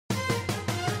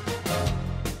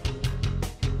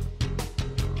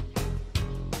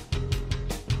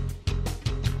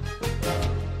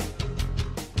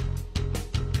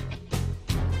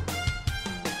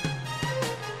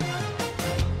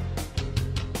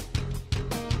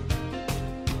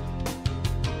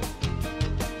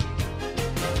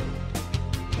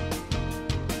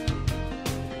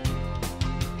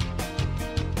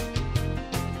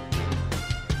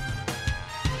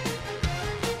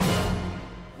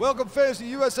Welcome fans to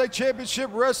USA Championship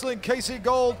Wrestling, KC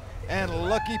Gold and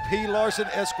Lucky P. Larson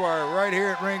Esquire right here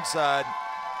at ringside.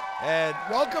 And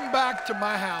welcome back to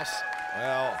my house.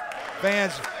 Well,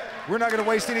 fans, we're not going to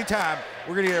waste any time.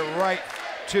 We're going to get right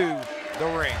to the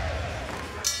ring.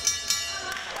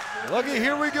 Lucky,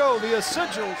 here we go. The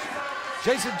Essentials,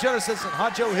 Jason Genesis and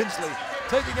Honcho Hensley,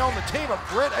 taking on the team of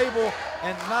Brett Abel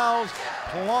and Niles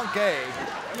Planquet.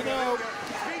 You know,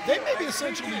 they may be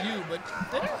essential to you, but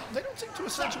they don't seem too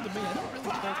essential to me. I don't really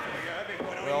care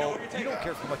for them. Well, you don't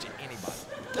care for much of anybody.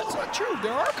 That's not true.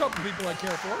 There are a couple people I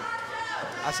care for.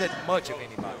 I said much of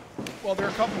anybody. Well, there are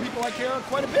a couple people I care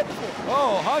quite a bit for.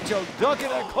 Oh, Honcho ducking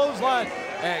that clothesline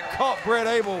and caught Brett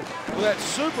Abel with that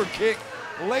super kick,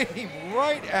 laid him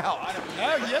right out.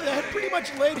 Yeah, they had pretty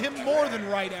much laid him more than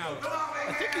right out.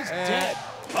 I think he's dead.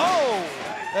 Oh,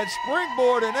 that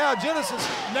springboard, and now Genesis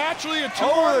naturally a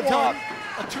over the top.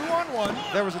 A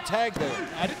 2-on-1. There was a tag there.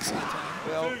 I didn't see a tag.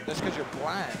 Well, that's because you're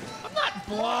blind. I'm not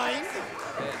blind.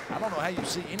 I don't know how you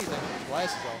see anything with your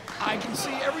glasses on. I can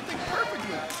see everything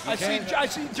perfectly. I see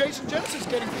Jason Genesis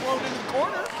getting thrown into the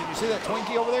corner. Can you see that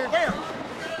Twinkie over there? Where?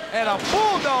 And a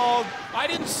bulldog. I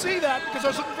didn't see that because I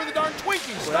was looking for the darn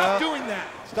Twinkie. Stop doing that.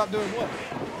 Stop doing what?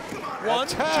 1,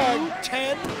 2,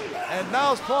 10. And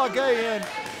Niles Planquet in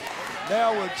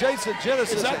now with Jason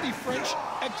Genesis. Is that the French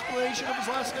explanation of his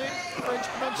last name? French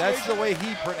pronunciation? That's the way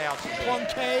he pronounced it.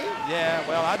 Planquet? Yeah,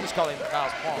 well, I just call him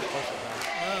Niles Planquet most of the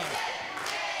time.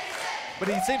 But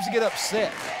he seems to get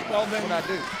upset when I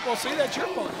do. Well, see, that's your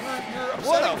fault. You're upset.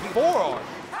 What a forearm.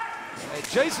 And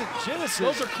Jason Genesis.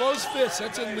 Those are closed fists.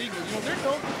 That's illegal. You know, they're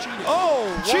known for cheating.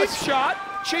 Oh, cheap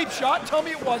shot. Cheap shot. Tell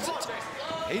me it wasn't.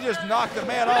 He just knocked the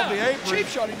man off the apron. Cheap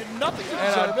shot. He did nothing to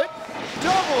deserve it.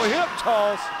 Double hip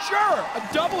toss. Sure.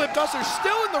 A double hip toss. They're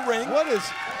still in the ring. What is?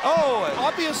 Oh,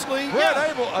 obviously. Brett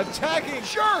Abel attacking.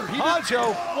 Sure.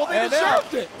 Honcho. Well, they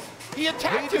deserved it. He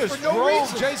attacked him for no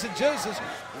reason. Jason Genesis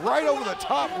right over the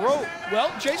top rope. Well,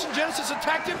 Jason Genesis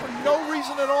attacked him for no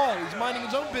reason at all. He's minding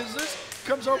his own business.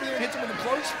 Comes over there and hits him with a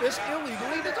closed fist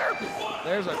illegally. He deserved it.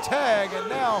 There's a tag, and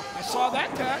now I saw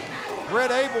that tag.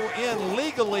 Brett Abel in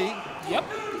legally. Yep.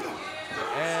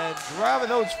 And driving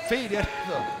those feet into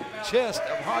the chest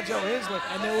of Honcho Hensley.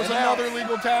 And there was another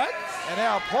legal tag. And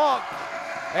now Plonk.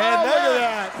 And look at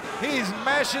that. He's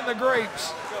mashing the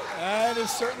grapes. That is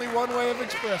certainly one way of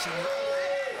expressing it.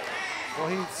 Well,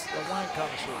 he's a wine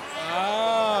connoisseur.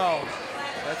 Oh.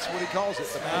 That's what he calls it,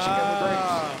 the mashing of the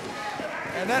grapes.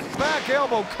 And that back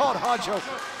elbow caught Honcho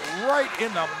right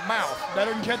in the mouth.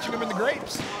 Better than catching him in the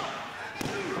grapes.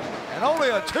 And only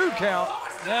a 2 count.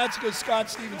 That's because Scott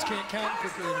Stevens can't count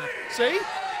quickly enough. See?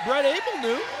 Brett Abel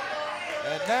knew.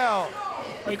 And now.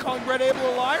 Are you calling Brett Abel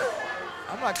a liar?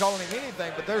 I'm not calling him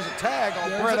anything, but there's a tag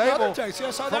on Brett Abel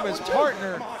from his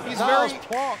partner. He's Niles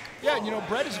Planquet. Yeah, you know,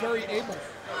 Brett is very able.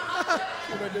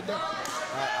 See what I did there?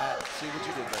 I see what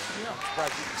you did there. Yeah. I'm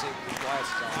surprised you can see with your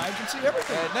glasses on. I can see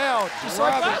everything. And now, just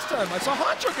like last time, I saw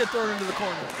Honcho get thrown into the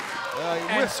corner.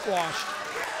 He squashed.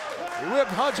 He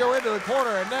whipped Honcho into the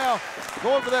corner, and now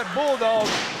going for that bulldog.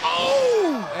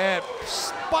 Oh! And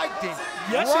spiked him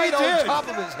right on top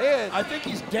of his head. I think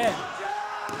he's dead.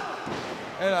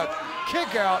 And a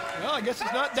kick out. Well, I guess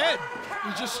he's not dead.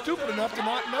 He's just stupid enough to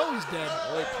not know he's dead.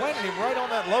 Well, they planted him right on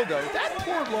that logo. That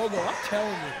poor logo, I'm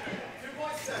telling you.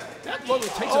 That logo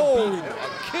takes a beating. A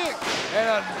kick.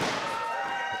 And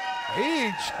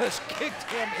he just kicked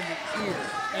him in the ear.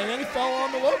 And then he fell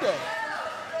on the logo.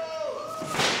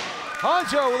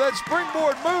 Honcho with that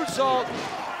springboard moonsault,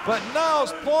 but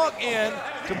Niles Planquet in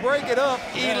to break it up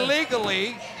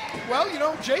illegally. Well, you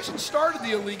know, Jason started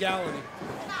the illegality.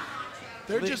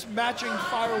 They're just matching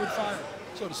fire with fire,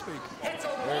 so to speak.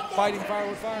 They're fighting fire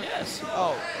with fire? Yes.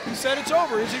 Oh. He said it's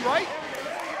over. Is he right?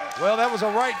 Well, that was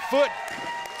a right foot.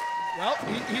 Well,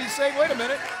 he's saying, wait a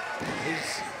minute.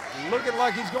 He's looking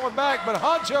like he's going back, but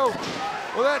Honcho,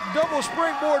 with that double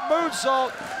springboard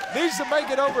moonsault, needs to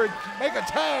make it over and make a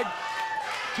tag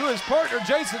to his partner,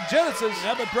 Jason Genesis.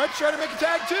 Yeah, but Brett's trying to make a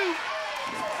tag, too.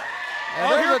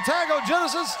 And there's a tag on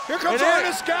Genesis. Here comes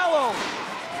Ernest Gallo.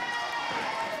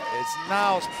 It's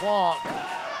Niles Planquet.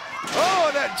 Oh,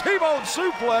 and that T-bone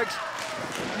suplex.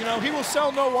 You know, he will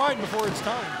sell no wine before it's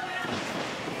time.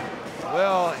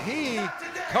 Well, he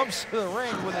comes to the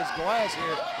ring with his glass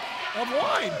here. Of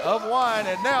wine. Of wine,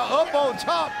 and now up on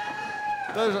top,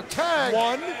 there's a tag.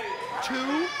 1,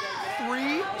 2,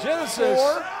 3, Genesis.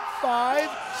 4, 5,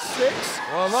 6,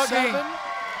 well, Lucky, 7,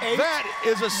 8, that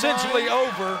is essentially 9,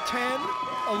 over. 10,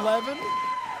 11,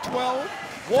 12.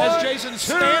 1, as Jason's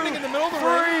standing in the middle of the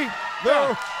ring.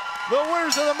 The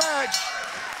winners of the match,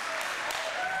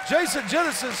 Jason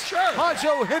Genesis, Sure.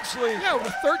 Honcho Hinchley, Yeah, with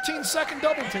a 13-second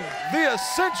double team. the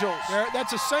Essentials.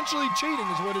 That's essentially cheating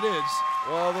is what it is.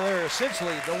 Well, they're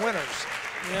essentially the winners.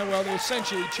 Yeah, well, they're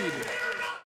essentially cheating.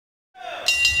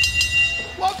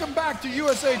 Welcome back to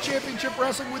USA Championship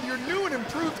Wrestling with your new and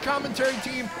improved commentary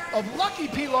team of Lucky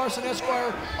P. Larson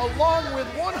Esquire, along with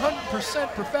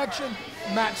 100% perfection,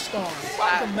 Matt Starr.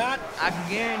 Welcome, Matt. I can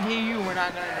guarantee you we're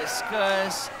not going to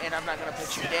discuss, and I'm not going to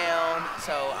put you down,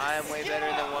 so I am way better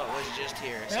than what was just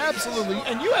here. So Absolutely,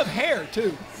 and you have hair,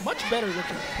 too. Much better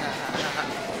looking.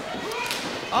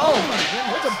 Oh, my goodness.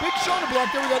 There's a big shoulder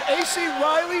block there. We got A.C.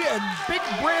 Riley and big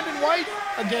Brandon White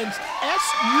against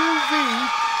SUV.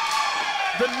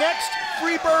 The next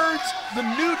Freebirds, the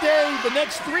New Day, the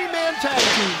next three-man tag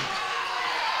team.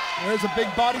 There's a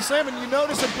big body slam, and you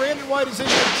notice that Brandon White is in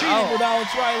there cheating with Alex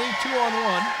Riley,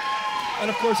 2-on-1. And,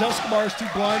 of course, Escobar is too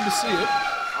blind to see it.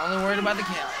 Only worried about the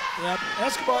count. Yep,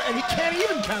 Escobar, and he can't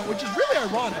even count, which is really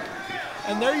ironic.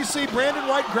 And there you see Brandon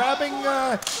White grabbing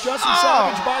Justin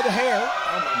Savage by the hair.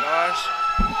 Oh, my gosh.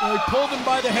 He pulled him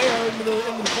by the hair into the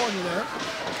corner there.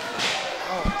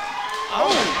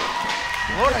 Oh.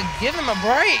 Lord, give him a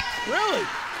break. Really?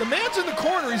 The man's in the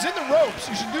corner. He's in the ropes.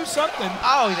 You should do something.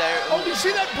 Oh, there. Oh, do you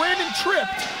see that? Brandon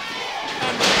tripped.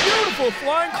 And beautiful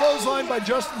flying clothesline by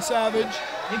Justin Savage.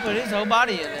 He put his whole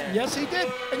body in there. Yes, he did.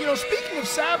 And, you know, speaking of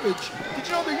Savage, did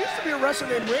you know there used to be a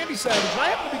wrestler named Randy Savage? And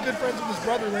I happen to be good friends with his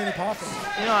brother, Randy Poffin.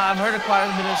 You know, I've heard quite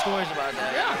a bit of stories about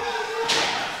that. Yeah.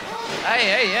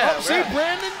 Hey, yeah. Oh, see,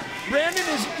 Brandon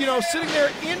is, you know, sitting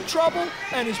there in trouble,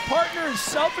 and his partner is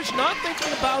selfish, not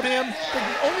thinking about him,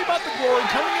 thinking only about the glory,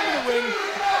 coming into the ring.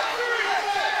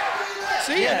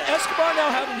 See, and Escobar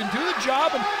now having to do the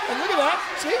job, and look at that.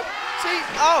 See?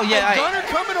 Oh, yeah. And Gunner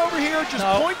coming over here, just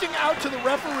pointing out to the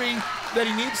referee that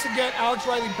he needs to get Alex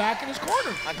Riley back in his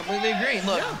corner. I completely agree.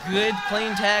 Look, good,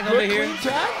 clean tag over here. Good,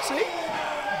 clean tag, see?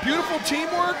 Beautiful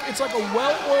teamwork. It's like a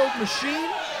well-oiled machine.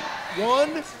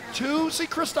 1, 2. See,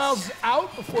 Chris Styles is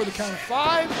out before the count of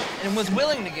 5. And was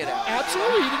willing to get out.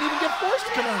 Absolutely. He didn't even get forced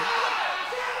to come out.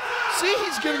 See,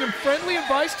 he's giving him friendly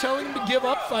advice, telling him to give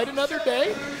up, fight another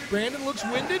day. Brandon looks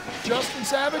winded. Justin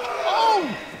Savage,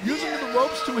 using the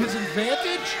ropes to his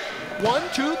advantage. 1,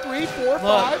 2, 3, 4,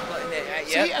 5.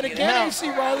 See, and again, A.C.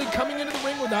 Riley coming into the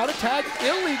ring without a tag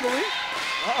illegally.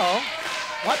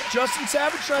 But Justin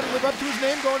Savage trying to live up to his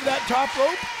name, going to that top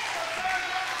rope.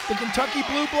 The Kentucky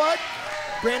Blue Blood.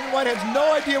 Brandon White has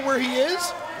no idea where he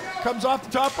is. Comes off the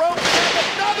top rope. And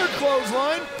another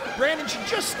clothesline. Brandon should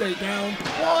just stay down.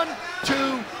 1, 2,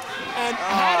 and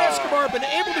had Escobar been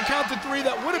able to count to 3,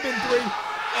 that would have been 3.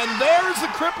 And there's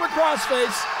the crippler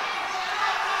crossface.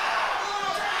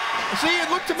 See,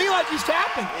 it looked to me like he's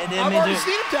tapping. I've already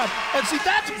seen him tap. And see,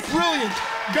 that's brilliant.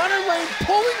 Gunner Lane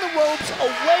pulling the ropes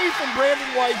away from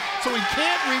Brandon White so he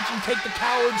can't reach and take the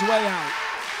coward's way out.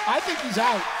 I think he's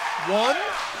out. 1,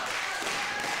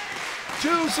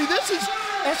 2. See, this is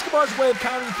Escobar's way of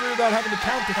counting 3 without having to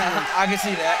count to 3. I can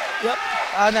see that. Yep.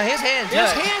 No, his hand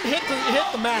hit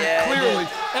the mat, clearly.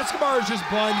 Escobar is just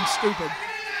blind and stupid.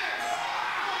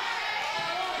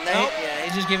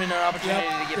 He's just giving an opportunity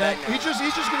to get back now. He's just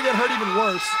going to get hurt even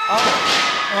worse.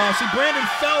 See, Brandon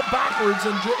fell backwards,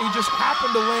 and he just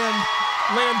happened to land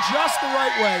just the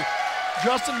right way.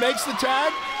 Justin makes the tag,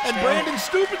 and Brandon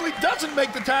stupidly doesn't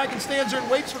make the tag and stands there and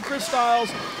waits for Chris Styles.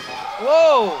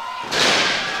 Whoa!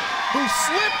 Who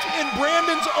slipped in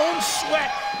Brandon's own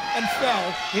sweat and fell.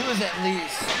 He was at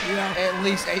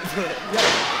least 8 foot. Yeah.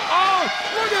 Oh,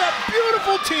 look at that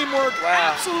beautiful teamwork.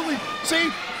 Wow. Absolutely.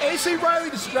 See, A.C. Riley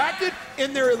distracted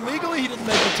in there illegally. He didn't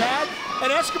make a tag.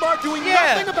 And Escobar doing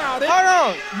nothing about it.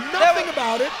 Hold on. Nothing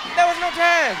about it. There was no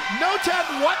tag. No tag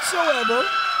whatsoever.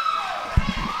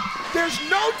 There's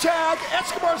no tag.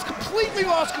 Escobar's completely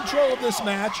lost control of this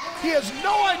match. He has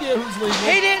no idea who's legal.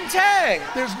 He didn't tag.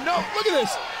 There's no, look at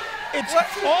this. It's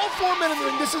all 4 men in the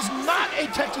ring. This is not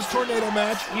a Texas Tornado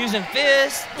match. Using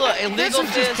fists. Look, illegal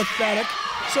fists. This is just pathetic.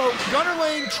 So Gunner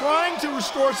Lane trying to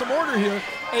restore some order here.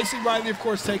 A.C. Riley, of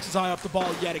course, takes his eye off the ball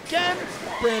yet again.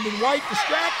 Brandon White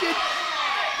distracted.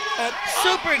 And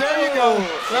there you go.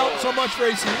 Well, so much for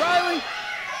A.C. Riley.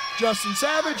 Justin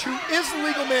Savage, who is the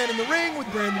legal man in the ring with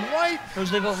Brandon White.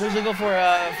 Who's legal for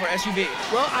SUV?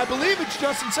 Well, I believe it's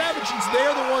Justin Savage since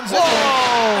they're the ones that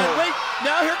and wait,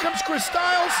 now here comes Chris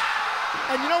Styles.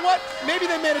 And you know what? Maybe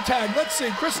they made a tag. Let's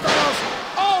see. Chris Styles.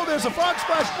 Oh, there's a frog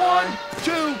splash. 1,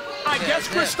 2. I guess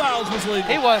Chris Styles was legal.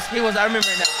 He was. I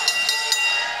remember it now.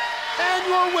 And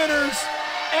your winners,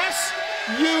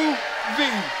 SUV.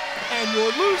 And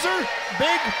your loser,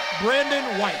 Big Brandon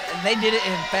White. And they did it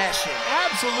in fashion.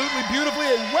 Absolutely beautifully.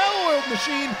 A well-oiled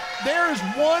machine. There is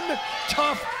one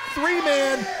tough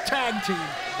three-man tag team.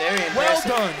 Very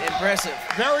impressive. Well done. Impressive.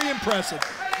 Very impressive.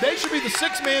 They should be the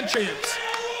six-man champs.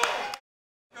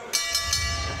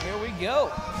 Here we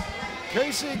go.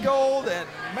 Casey Gold and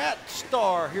Matt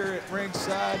Starr here at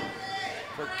ringside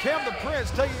for Cam the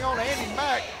Prince taking on Andy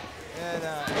Mack. And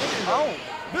Andy's a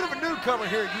bit of a newcomer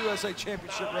here at USA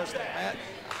Championship Wrestling, Matt.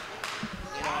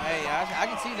 You know, hey, I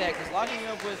can see that because locking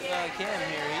up with Cam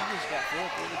here, he just got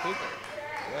flipped really quickly.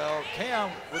 Well,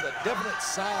 Cam with a definite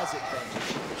size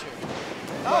advantage. Sure.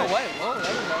 Oh, wait, whoa,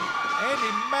 there we go.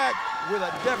 Andy Mack with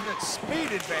a definite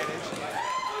speed advantage.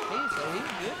 He's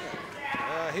good.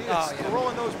 He is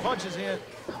throwing those punches in.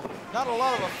 Not a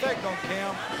lot of effect on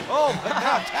Cam. Oh, but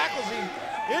now tackles him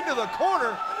into the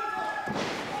corner.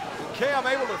 Cam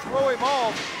able to throw him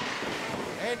off.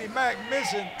 Andy Mack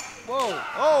missing. Whoa.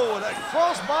 Oh, that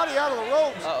cross body out of the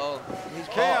ropes. Uh-oh. He's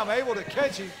Cam able to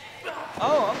catch him.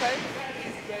 Oh, okay.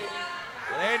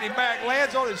 And Andy Mack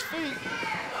lands on his feet.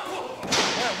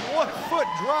 That 1-foot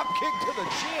drop kick to the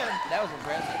chin. That was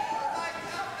impressive.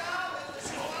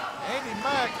 Andy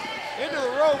Mack into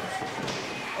the ropes.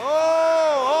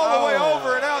 Oh, all the way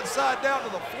over and outside down to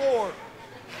the floor.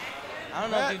 I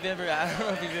don't know if you've ever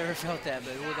felt that,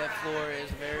 but that floor is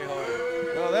very hard.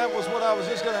 Well, that was what I was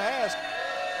just going to ask.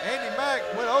 Andy Mack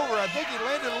went over. I think he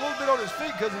landed a little bit on his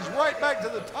feet because he's right back to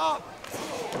the top.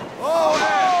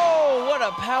 Oh, what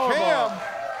a power Cam bomb.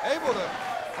 able to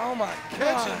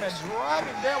catch him and drive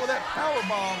him down with that power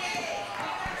bomb.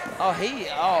 Oh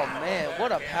man,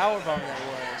 what a power bomb that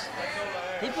was.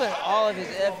 He put all of his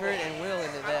effort and will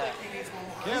into that.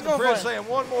 Cam the Prince saying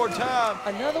one more time.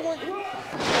 Another one?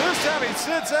 This time he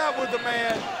sits out with the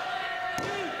man.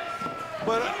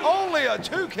 But only a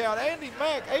 2 count. Andy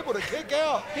Mack able to kick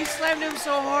out. He slammed him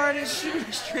so hard his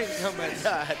shoestrings almost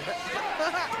died.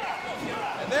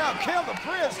 And now Cam the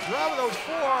Prince driving those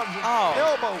forearms and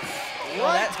elbows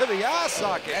right to the eye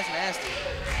socket. That's nasty.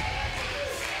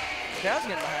 Crowd's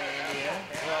getting behind Andy,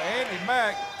 Well, Andy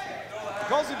Mack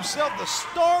calls himself the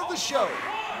star of the show.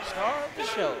 Star of the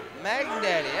show. Mag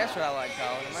Daddy, that's what I like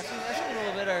calling him. I seen him a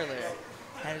little bit earlier.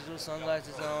 Had his little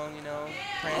sunglasses on, you know,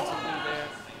 prancing through there.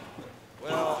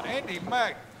 Well, Andy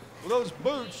Mack with those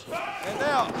boots, and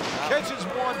now catches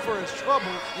one for his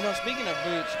trouble. You know, speaking of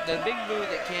boots, the big boot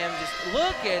that Cam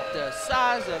look at the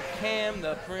size of Cam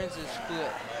the Prince's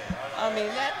foot. I mean,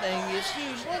 that thing is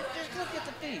huge. Just look at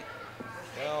the feet.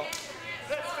 Well,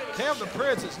 Cam the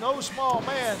Prince is no small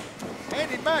man.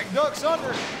 Andy Mack ducks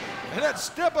under, and that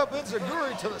step-up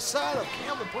enziguri to the side of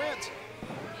Cam the Prince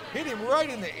hit him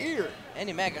right in the ear.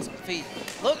 Andy Mack got some feet.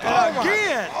 Look,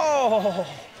 again. Oh.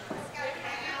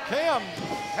 Cam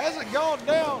hasn't gone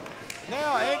down.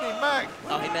 Now Andy Mack.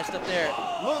 Oh, he messed up there.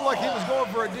 Looked like he was going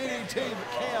for a DDT,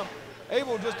 but Cam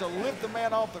able just to lift the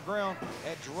man off the ground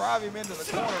and drive him into the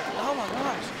corner. Oh my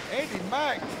gosh. Andy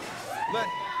Mack, that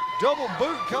double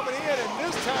boot coming in, and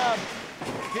this time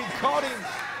he caught him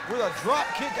with a drop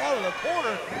kick out of the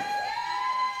corner.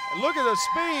 And look at the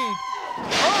speed.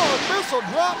 Oh, a missile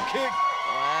drop kick.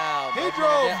 Wow. He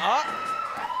drove,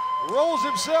 rolls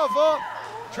himself up,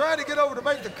 trying to get over to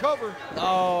make the cover.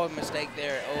 Oh, mistake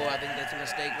there. Oh, I think that's a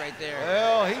mistake right there.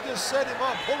 Well, he just set him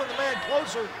up, pulling the man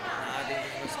closer. I think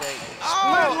it's a mistake.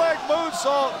 Split leg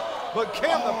moonsault, but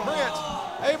Cam the Prince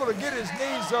able to get his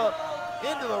knees up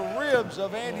into the ribs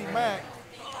of Andy Mack.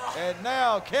 And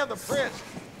now Cam the Prince,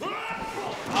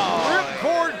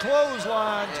 ripcord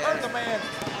clothesline, turn the man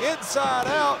inside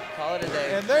out. Call it a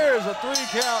day. And there's a 3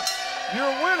 count. Your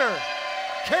winner,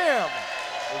 Cam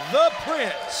the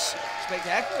Prince.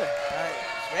 Spectacular.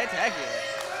 Spectacular.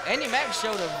 Andy Mack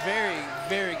showed a very,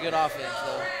 very good offense,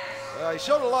 though. He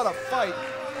showed a lot of fight. A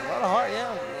lot of heart,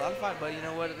 yeah, a lot of fight. But you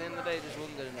know what? At the end of the day, it just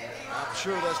wasn't good enough. I'm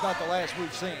sure that's not the last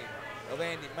we've seen of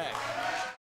Andy Mack.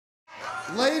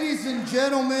 Ladies and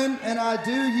gentlemen, and I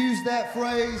do use that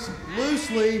phrase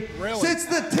loosely, since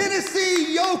the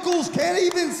Tennessee Yokels can't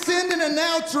even send an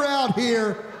announcer out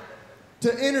here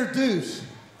to introduce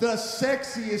the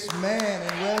sexiest man in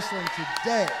wrestling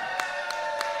today,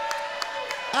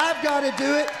 I've got to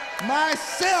do it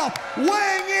myself,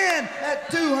 weighing in at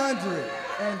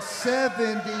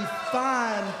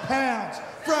 275 pounds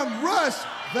from Las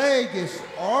Vegas,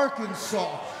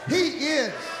 Arkansas.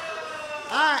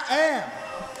 I am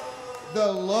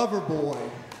the lover boy,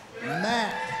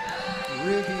 Matt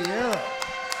Riviera.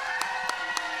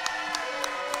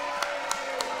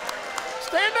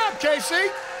 Stand up,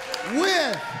 Casey.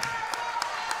 With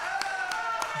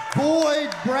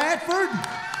Boyd Bradford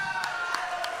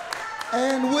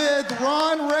and with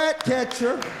Ron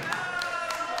Ratcatcher.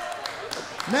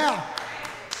 Now,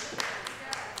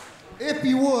 if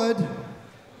you would,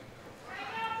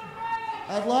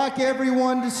 I'd like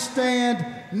everyone to stand,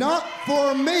 not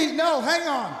for me. No, hang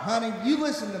on, honey. You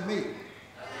listen to me.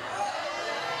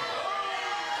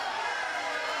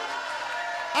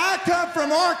 I come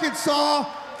from Arkansas,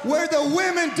 where the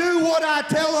women do what I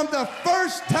tell them the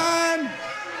first time.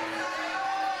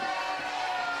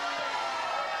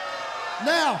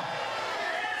 Now,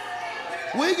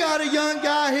 we got a young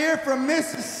guy here from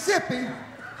Mississippi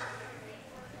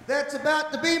that's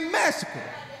about to be massacred.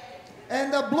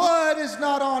 And the blood is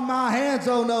not on my hands,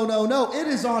 oh no, no, no. It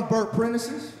is on Burt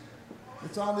Prentice's.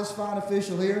 It's on this fine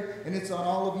official here, and it's on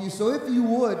all of you. So if you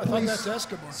would, please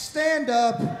stand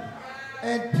up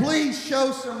and please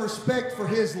show some respect for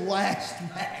his last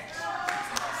match.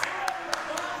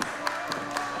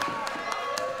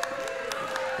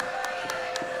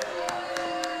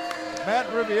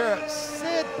 Matt Riviera,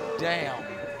 sit down.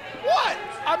 What?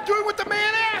 I'm doing what the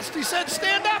man asked. He said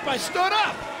stand up. I stood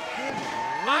up.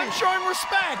 I'm showing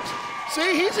respect.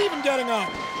 See, he's even getting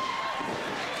up.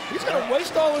 He's going to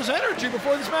waste all his energy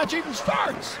before this match even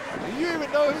starts. Do you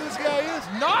even know who this guy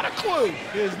is? Not a clue.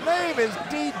 His name is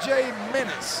DJ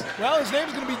Menace. Well, his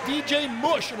name's going to be DJ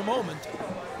Mush in a moment.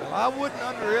 Well, I wouldn't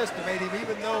underestimate him,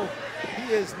 even though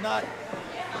he is not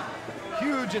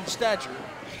huge in stature.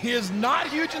 He is not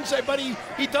huge in size, but he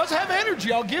does have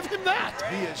energy. I'll give him that.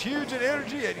 He is huge in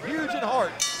energy and huge in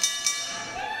heart.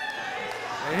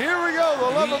 And here we go,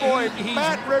 the lover boy,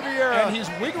 Matt Riviera. And he's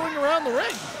wiggling around the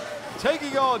ring.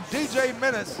 Taking on DJ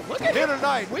Menace here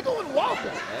tonight. Wiggle and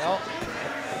wobble.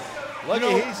 Well, look,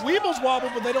 Weebles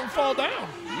wobble, but they don't fall down.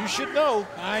 You should know.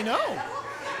 I know.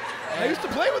 I used to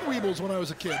play with Weebles when I was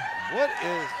a kid. What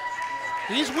is?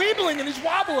 He's weebling and he's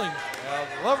wobbling.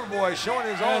 The lover boy showing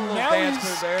his own little dance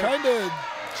move there. Kind of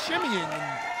shimmying.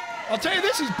 And I'll tell you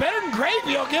this, he's better than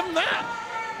Gravy. I'll give him that.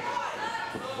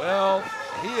 Well,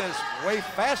 he is way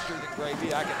faster than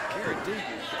Gravy, I can guarantee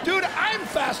you. Dude, I'm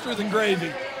faster than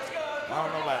Gravy. I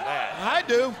don't know about that. I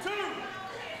do.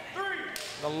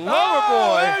 The lover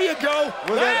boy. There you go.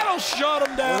 That'll shut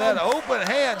him down. With that open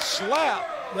hand slap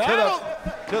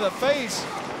to the face.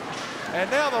 And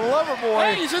now the lover boy.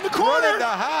 Hey, he's in the corner. Running to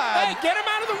hide. Hey, get him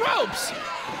out of the ropes.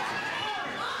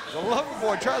 The lover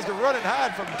boy tries to run and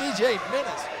hide from DJ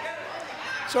Menace.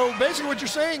 So basically what you're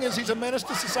saying is he's a menace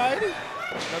to society?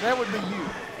 No, that would be you.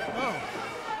 Oh.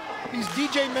 He's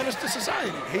DJ Menace to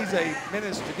society. He's a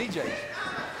menace to DJs.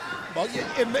 Well,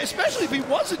 yeah, especially if he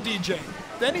was a DJ.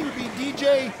 Then he would be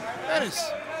DJ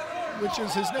Menace, which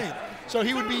is his name. So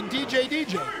he would be DJ.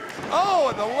 Oh,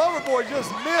 and the lover boy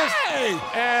just missed. Hey!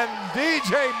 And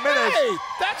DJ Menace. Hey,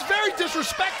 that's very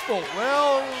disrespectful.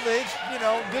 Well, it's,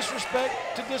 disrespect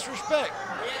to disrespect.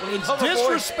 It's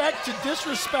disrespect to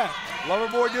disrespect. Lover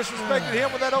boy disrespected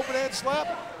him with that open hand slap.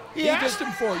 He asked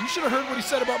him for it. You should have heard what he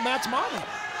said about Matt's mommy.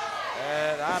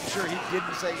 And I'm sure he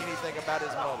didn't say anything about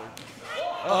his mother.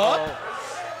 Up.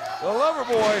 The lover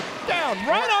boy. Down,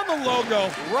 right on the logo.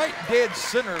 Right dead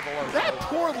center of the logo. That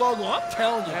poor logo, I'm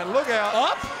telling you. And look out.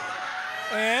 Up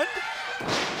and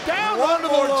down onto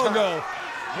the logo.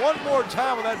 One more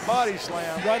time with that body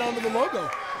slam. Right onto the logo.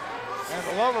 And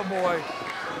the lover boy,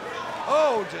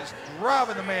 just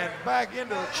driving the man back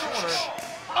into the corner.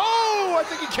 Oh, I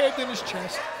think he caved in his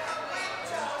chest.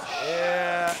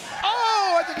 Yeah.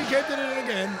 Oh, I think he caved it in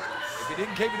again. If he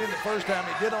didn't cave it in the first time,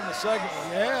 he did on the second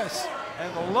one. Yes.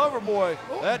 And the lover boy,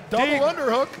 that double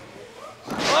underhook.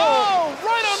 Oh,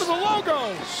 right onto the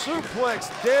logo. Suplex,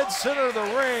 dead center of the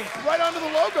ring. Right onto the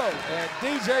logo. And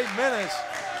DJ Menace,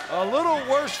 a little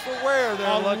worse for wear there.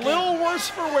 A little worse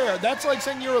for wear. That's like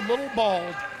saying you're a little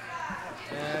bald.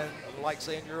 And like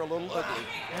saying you're a little ugly.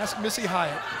 Ask Missy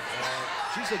Hyatt.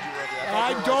 She said you were ugly.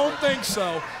 I don't think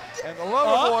so. And the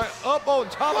lover boy up on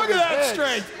top of his head. Look at that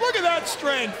strength. Look at that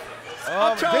strength.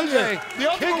 I'm telling you, the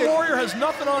Ultimate Warrior has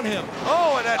nothing on him.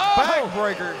 Oh, and that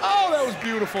backbreaker. Oh, that was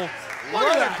beautiful. Look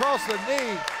right at that. Across the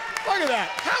knee. Look at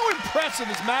that. How impressive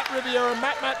is Matt Riviera,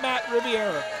 Matt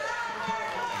Riviera.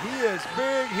 He is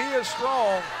big, he is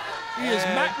strong. He is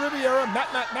Matt Riviera,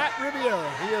 Matt Riviera.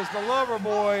 He is the lover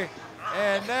boy,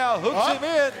 and now hooks him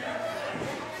in.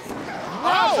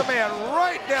 Drives the man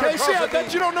right down across the knee. I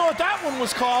bet you don't know what that one was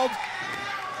called.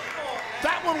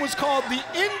 That one was called the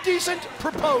Indecent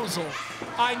Proposal.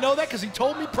 I know that because he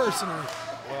told me personally.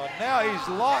 Well, now he's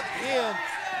locked in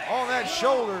on that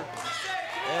shoulder.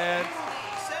 And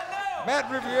Matt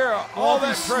Riviera, all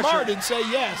that pressure. Smart and say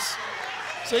yes.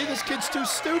 See, this kid's too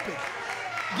stupid.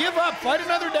 Give up, fight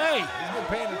another day. He's been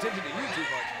paying attention to you too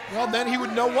much. Well, then he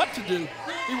would know what to do.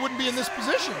 He wouldn't be in this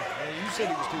position. Well, you said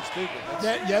he was too stupid.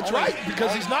 That's right,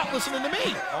 because he's not listening to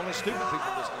me. Only stupid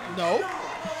people listen to you. No.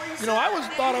 I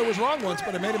thought I was wrong once,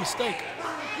 but I made a mistake.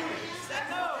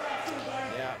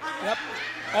 Yeah. Yep.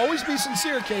 Always be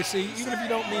sincere, KC, even if you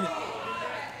don't mean it.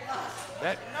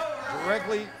 That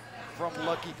directly from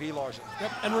Lucky P. Larson.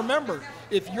 Yep. And remember,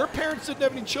 if your parents didn't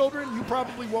have any children, you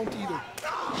probably won't either.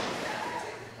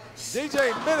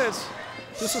 DJ Menace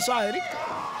to society.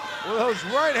 With those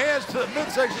right hands to the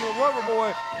midsection of the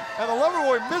Loverboy. And the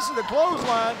Loverboy missing the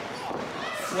clothesline.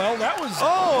 Well, that was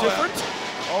different.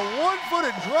 A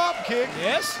one-footed drop kick.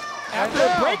 Yes. After a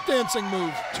breakdancing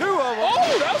move. 2 of them.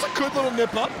 Oh, that was a good little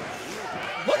nip up.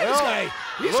 Look at this guy.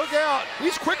 Look out.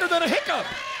 He's quicker than a hiccup.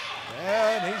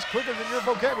 And he's quicker than your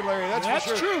vocabulary, that's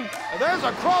for sure. That's true. And there's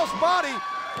a cross body.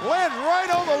 Lands right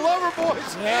on the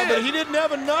Loverboy's head. But he didn't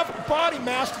have enough body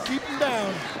mass to keep him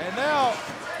down. And now,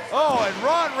 and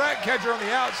Ron Ratcatcher on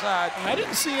the outside. I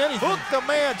didn't see anything. Hooked the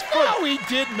man's foot. No, he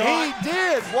did not. He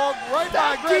did. Walked right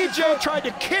by. DJ tried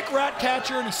to kick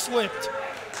Ratcatcher and he slipped.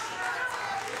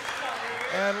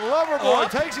 And Loverboy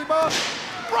takes him up.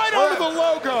 Right under the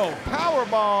logo.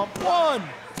 Powerbomb. 1,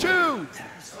 2.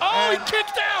 Oh, he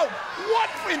kicked out. What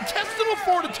intestinal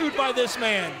fortitude by this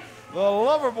man. The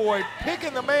Loverboy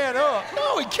picking the man up.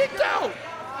 No, he kicked out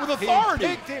with authority.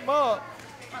 He picked him up.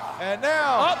 And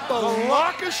now. Up the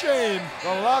lock of shame.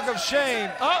 The lock of shame.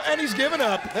 And he's given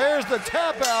up. There's the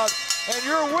tap out. And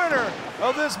your winner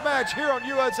of this match here on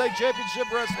USA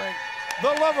Championship Wrestling, the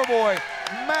Loverboy,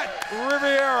 Matt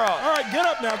Riviera. All right, get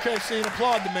up now, KC, and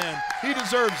applaud the man. He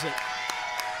deserves it.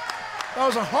 That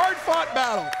was a hard-fought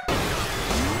battle.